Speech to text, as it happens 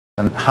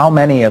And how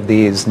many of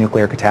these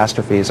nuclear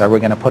catastrophes are we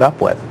going to put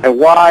up with? And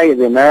why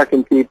the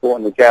American people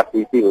and the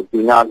Japanese people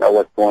do not know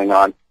what's going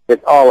on.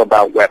 It's all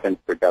about weapons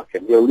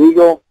production.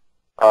 Illegal.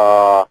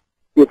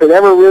 If it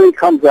ever really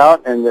comes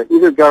out and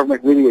either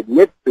government really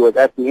admits to it,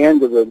 that's the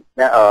end of the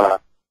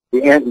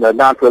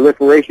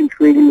Non-Proliferation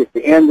Treaty. It's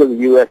the end of the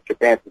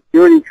U.S.-Japan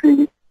Security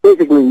Treaty.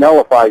 Basically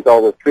nullifies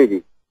all those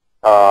treaties.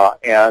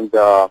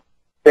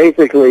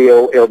 Basically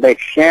it'll make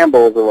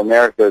shambles of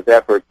America's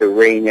effort to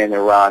rein in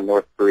Iran,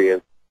 North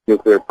Korea's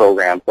nuclear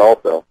programs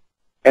also.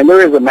 And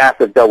there is a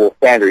massive double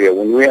standard here.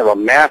 When we have a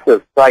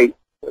massive site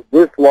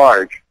this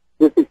large,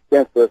 this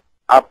extensive,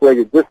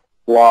 operated this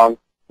long,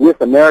 with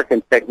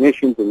American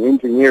technicians and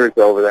engineers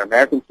over there,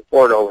 American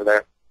support over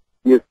there,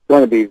 it's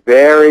going to be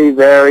very,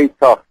 very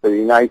tough for the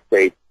United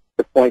States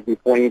to be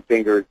pointing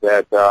fingers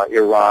at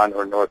Iran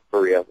or North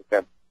Korea, which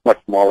have much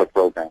smaller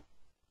programs.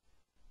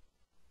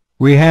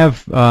 We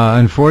have,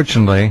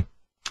 unfortunately,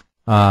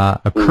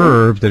 a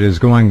curve that is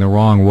going the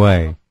wrong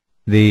way.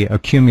 The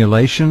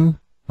accumulation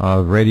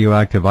of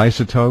radioactive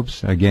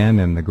isotopes, again,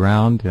 in the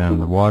ground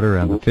and the water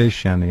and the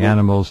fish and the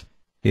animals,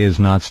 is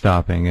not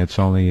stopping. It's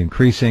only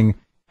increasing,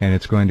 and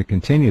it's going to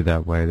continue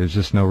that way. There's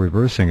just no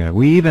reversing it.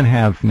 We even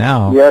have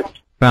now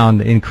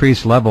found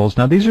increased levels.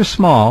 Now, these are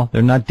small.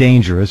 They're not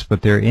dangerous,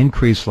 but they're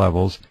increased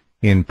levels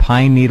in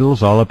pine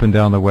needles all up and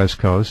down the West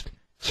Coast.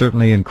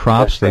 Certainly in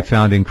crops, they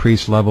found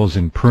increased levels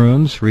in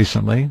prunes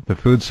recently. The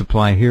food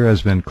supply here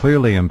has been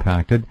clearly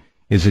impacted.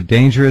 Is it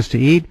dangerous to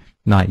eat?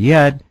 Not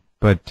yet,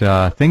 but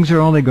things are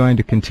only going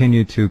to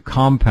continue to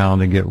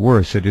compound and get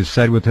worse. It is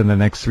said within the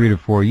next 3 to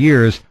 4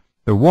 years,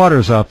 the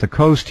waters off the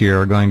coast here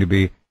are going to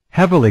be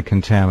heavily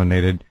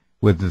contaminated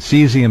with the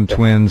cesium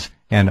twins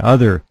and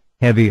other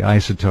heavy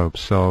isotopes.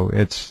 So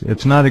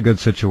it's not a good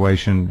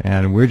situation,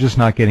 and we're just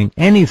not getting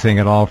anything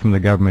at all from the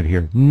government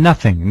here.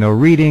 Nothing. No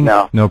reading,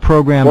 no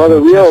programs, well,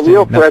 no the testing,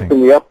 real threats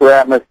in the upper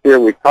atmosphere,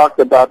 we talked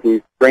about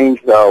these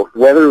strange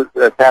weather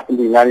that's happened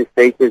in the United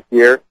States this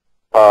year.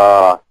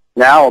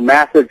 Now a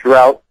massive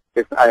drought.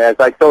 As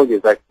I told you,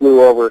 as I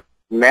flew over,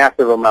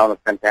 massive amount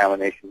of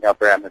contamination in the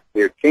upper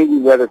atmosphere,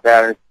 changing weather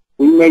patterns.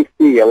 We may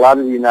see a lot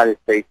of the United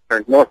States,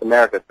 North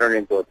America, turn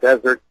into a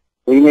desert.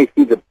 We may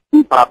see the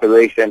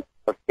depopulation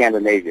of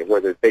Scandinavia, where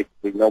there's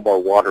basically no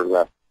more water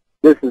left.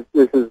 This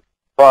is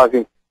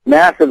causing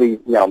massive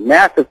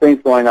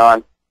things going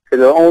on.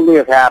 Could only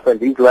have happened.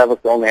 These levels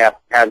only have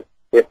had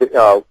if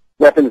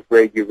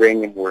weapons-grade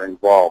uranium were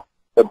involved.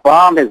 The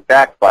bomb has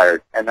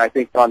backfired, and I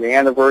think on the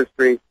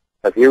anniversary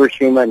of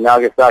Hiroshima and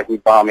Nagasaki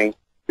bombing,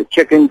 the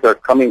chickens are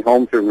coming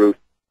home to roost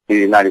in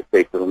the United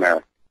States of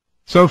America.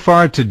 So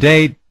far to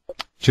date,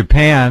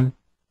 Japan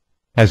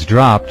has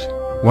dropped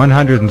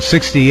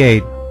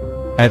 168,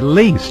 at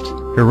least,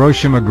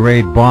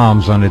 Hiroshima-grade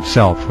bombs on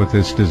itself with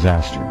this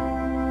disaster.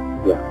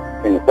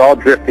 Yeah, and it's all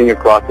drifting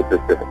across the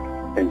Pacific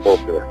in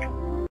both directions.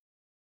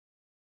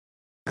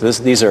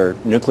 These are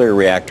nuclear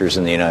reactors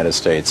in the United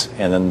States,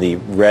 and then the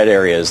red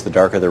areas, the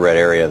darker the red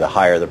area, the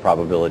higher the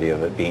probability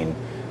of it being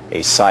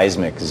a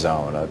seismic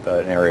zone,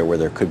 an area where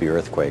there could be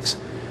earthquakes.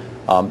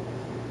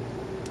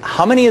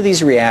 How many of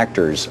these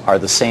reactors are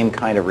the same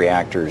kind of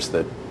reactors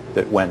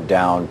that went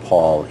down,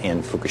 Paul,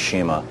 in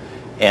Fukushima?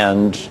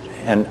 And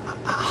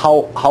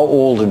how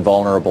old and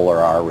vulnerable are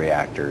our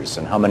reactors,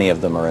 and how many of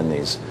them are in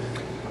these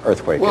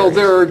earthquake areas?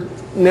 There are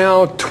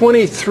now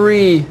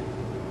 23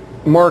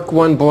 Mark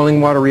I boiling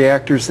water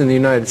reactors in the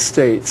United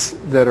States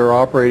that are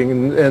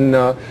operating,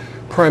 and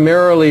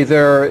primarily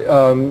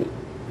they're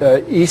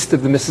east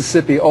of the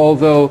Mississippi,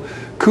 although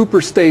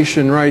Cooper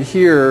Station right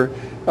here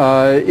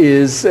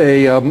is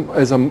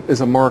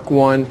a Mark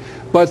I.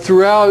 But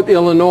throughout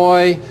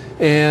Illinois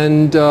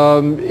and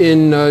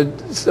in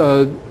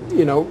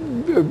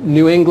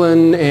New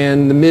England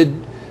and the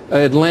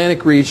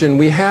mid-Atlantic region,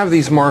 we have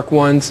these Mark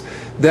I's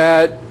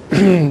that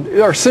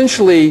are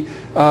essentially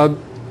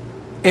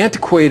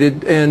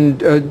antiquated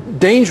and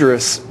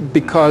dangerous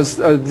because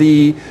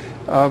the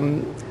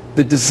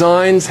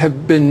designs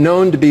have been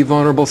known to be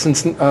vulnerable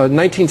since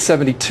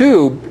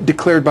 1972,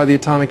 declared by the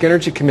Atomic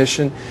Energy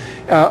Commission,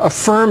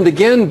 affirmed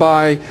again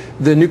by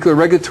the Nuclear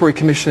Regulatory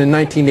Commission in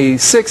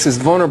 1986 as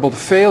vulnerable to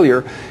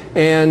failure.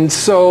 And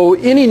so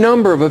any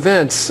number of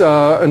events,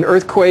 an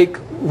earthquake,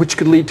 which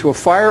could lead to a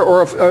fire,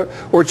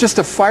 or just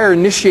a fire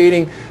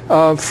initiating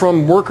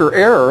from worker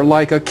error,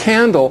 like a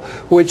candle,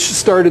 which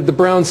started the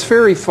Browns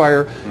Ferry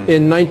fire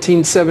in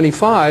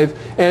 1975.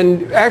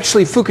 And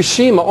actually,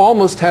 Fukushima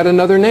almost had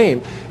another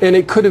name, and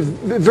it could have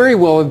very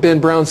well have been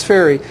Browns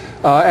Ferry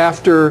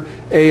after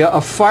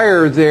a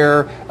fire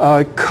there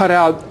cut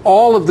out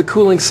all of the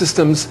cooling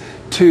systems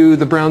to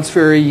the Browns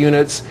Ferry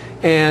units,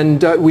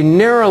 and we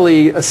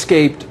narrowly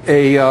escaped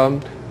a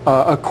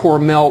core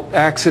melt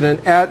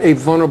accident at a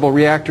vulnerable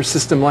reactor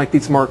system like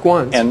these Mark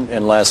I's.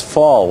 And last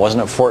fall,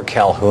 wasn't it Fort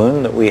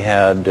Calhoun that we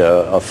had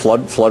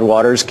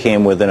floodwaters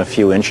came within a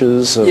few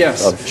inches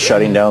of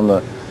shutting down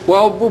the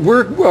Well,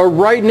 we're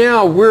right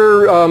now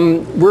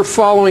we're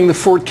following the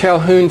Fort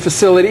Calhoun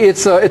facility.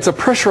 It's a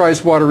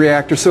pressurized water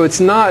reactor, so it's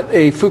not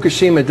a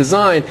Fukushima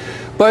design.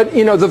 But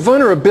you know, the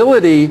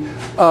vulnerability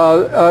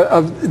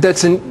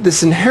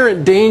this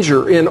inherent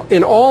danger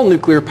in all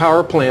nuclear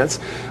power plants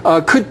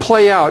could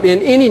play out in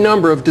any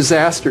number of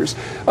disasters.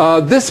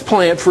 This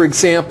plant, for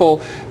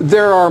example,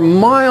 there are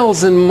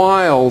miles and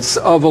miles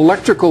of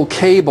electrical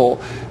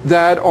cable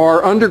that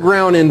are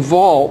underground in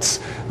vaults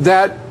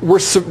that were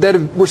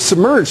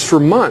submerged for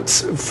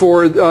months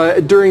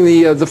during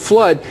the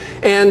flood,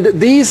 and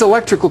these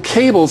electrical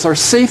cables are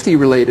safety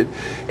related,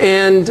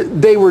 and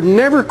they were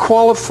never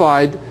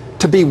qualified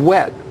to be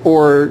wet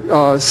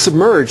or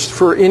submerged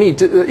for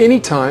any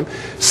time.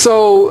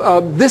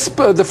 So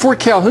the Fort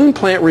Calhoun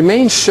plant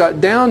remains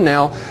shut down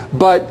now,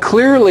 but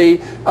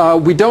clearly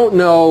we don't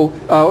know,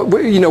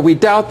 we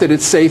doubt that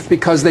it's safe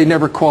because they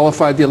never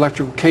qualified the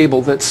electrical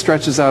cable that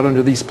stretches out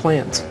under these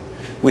plants.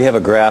 We have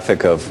a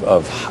graphic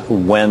of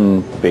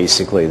when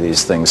basically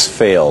these things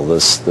fail,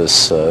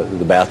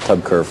 the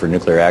bathtub curve for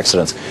nuclear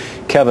accidents.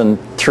 Kevin,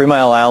 3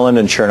 Mile Island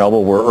and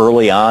Chernobyl were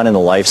early on in the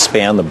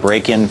lifespan, the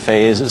break-in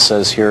phase, it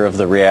says here, of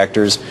the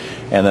reactors,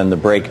 and then the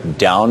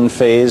breakdown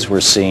phase,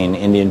 we're seeing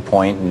Indian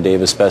Point and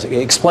Davis-Besse.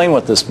 Explain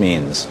what this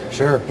means.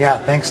 Sure. Yeah,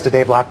 thanks to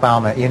Dave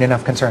Lockbaum at Union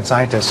of Concerned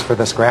Scientists for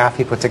this graph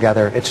he put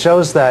together. It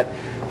shows that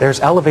there's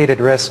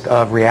elevated risk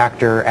of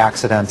reactor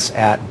accidents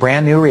at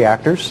brand new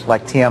reactors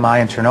like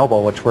TMI and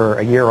Chernobyl, which were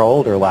a year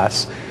old or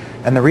less.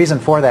 And the reason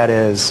for that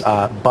is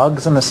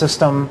bugs in the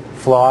system,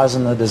 flaws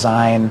in the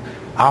design,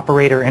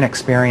 operator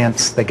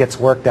inexperience that gets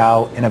worked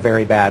out in a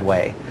very bad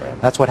way.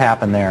 That's what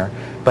happened there.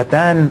 But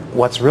then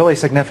what's really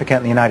significant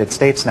in the United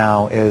States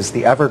now is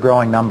the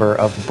ever-growing number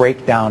of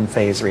breakdown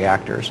phase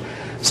reactors.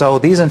 So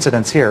these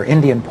incidents here,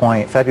 Indian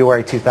Point,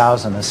 February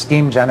 2000, the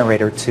steam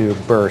generator tube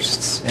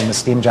bursts in the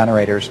steam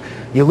generators.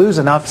 You lose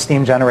enough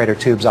steam generator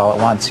tubes all at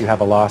once, you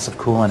have a loss of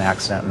coolant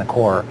accident in the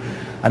core.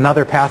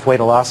 Another pathway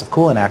to loss of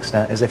coolant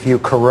accident is if you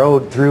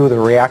corrode through the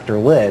reactor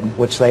lid,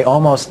 which they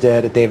almost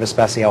did at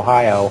Davis-Besse,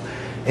 Ohio,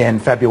 in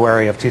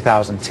February of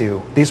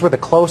 2002. These were the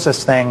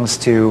closest things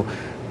to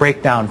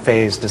breakdown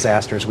phase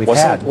disasters we've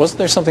had. Wasn't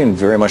there something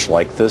very much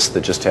like this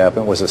that just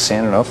happened? Was it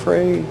San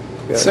Onofre?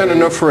 San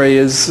Onofre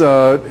is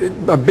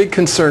a big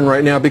concern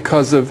right now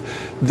because of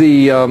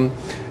the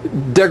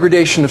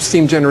degradation of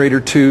steam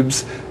generator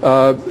tubes,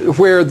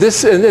 where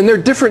this, and there are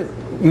different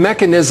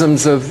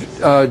mechanisms of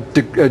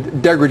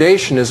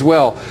degradation as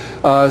well.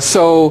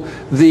 So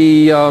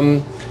the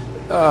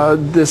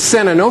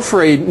San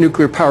Onofre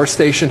nuclear power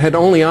station had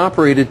only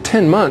operated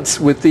 10 months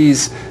with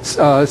these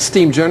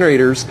steam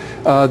generators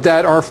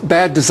that are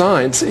bad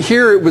designs.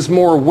 Here it was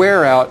more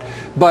wear out,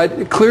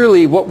 but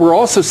clearly what we're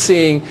also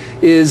seeing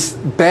is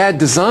bad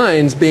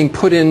designs being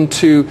put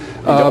into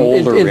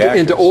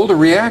older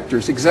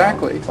reactors.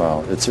 Exactly.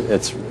 Wow,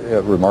 it's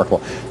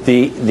remarkable.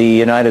 The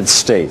United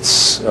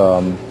States,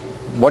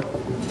 what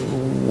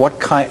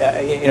kind?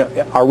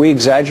 Are we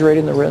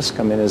exaggerating the risk?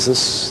 I mean, is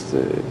this?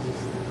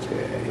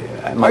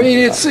 I mean,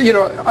 it's,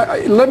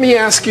 let me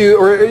ask you,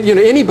 or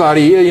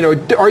anybody,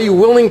 are you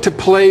willing to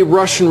play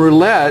Russian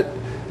roulette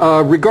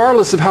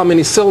regardless of how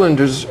many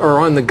cylinders are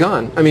on the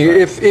gun? I mean,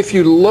 if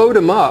you load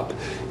them up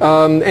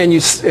and you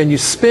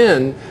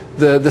spin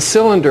the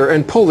cylinder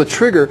and pull the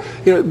trigger,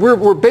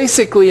 we're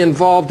basically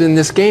involved in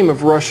this game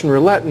of Russian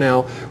roulette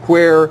now,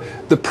 where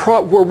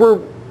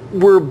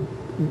we're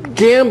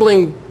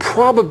gambling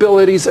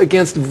probabilities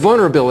against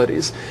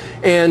vulnerabilities.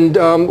 And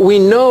we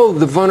know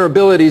the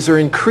vulnerabilities are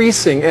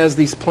increasing as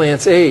these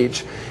plants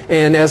age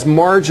and as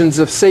margins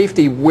of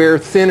safety wear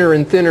thinner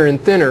and thinner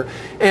and thinner.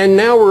 And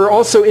now we're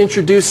also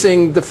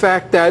introducing the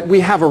fact that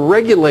we have a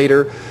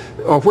regulator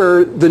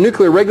where the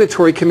Nuclear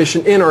Regulatory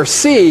Commission,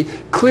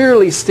 NRC,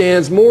 clearly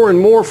stands more and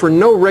more for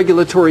no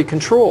regulatory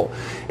control.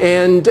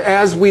 And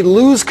as we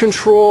lose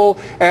control,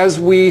 as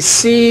we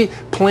see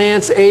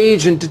plants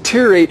age and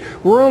deteriorate,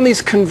 we're on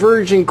these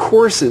converging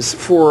courses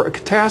for a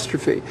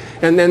catastrophe.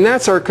 And then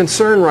that's our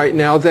concern right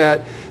now,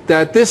 that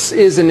this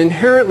is an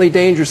inherently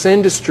dangerous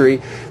industry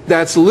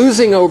that's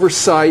losing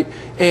oversight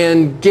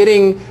and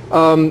getting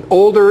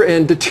older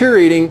and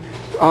deteriorating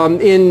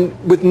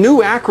with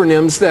new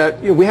acronyms that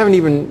we haven't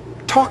even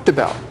talked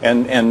about.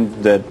 And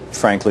that,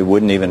 frankly,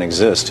 wouldn't even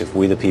exist if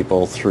we, the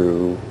people,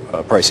 through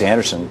Price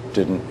Anderson,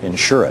 didn't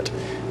insure it.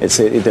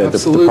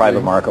 The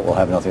private market will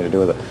have nothing to do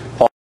with it.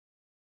 Paul?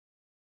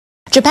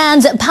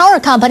 Japan's power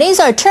companies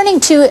are turning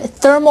to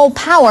thermal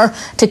power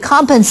to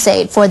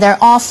compensate for their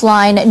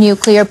offline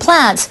nuclear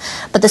plants.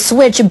 But the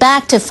switch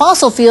back to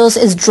fossil fuels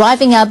is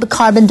driving up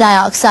carbon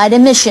dioxide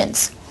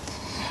emissions.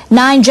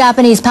 9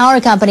 Japanese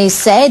power companies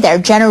say their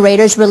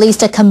generators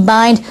released a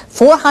combined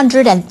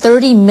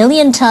 430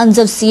 million tons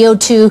of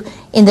CO2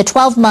 in the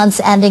 12 months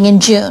ending in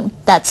June.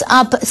 That's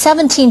up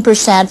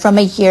 17% from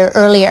a year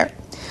earlier.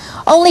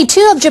 Only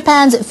 2 of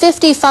Japan's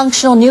 50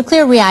 functional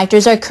nuclear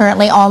reactors are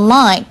currently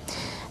online.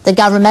 The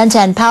government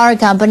and power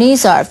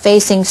companies are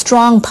facing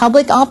strong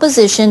public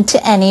opposition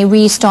to any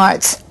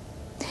restarts.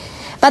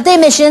 But the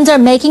emissions are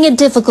making it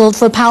difficult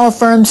for power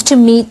firms to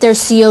meet their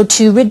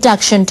CO2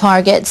 reduction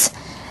targets.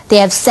 They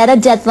have set a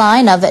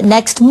deadline of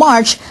next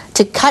March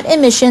to cut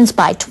emissions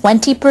by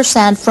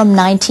 20% from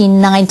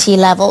 1990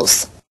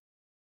 levels.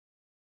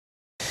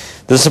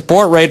 The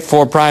support rate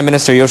for Prime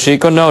Minister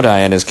Yoshihiko Noda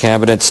and his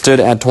cabinet stood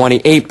at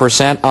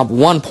 28%, up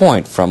 1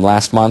 point from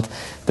last month.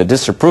 The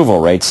disapproval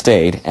rate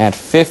stayed at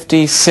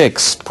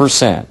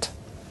 56%.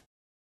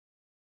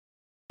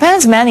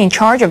 Japan's man in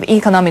charge of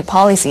economic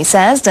policy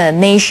says the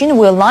nation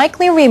will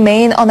likely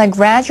remain on a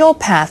gradual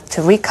path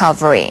to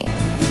recovery.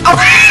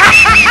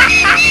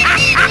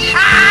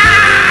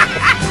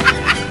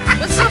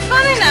 What's so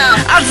funny now?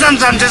 I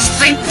sometimes just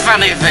think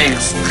funny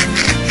things.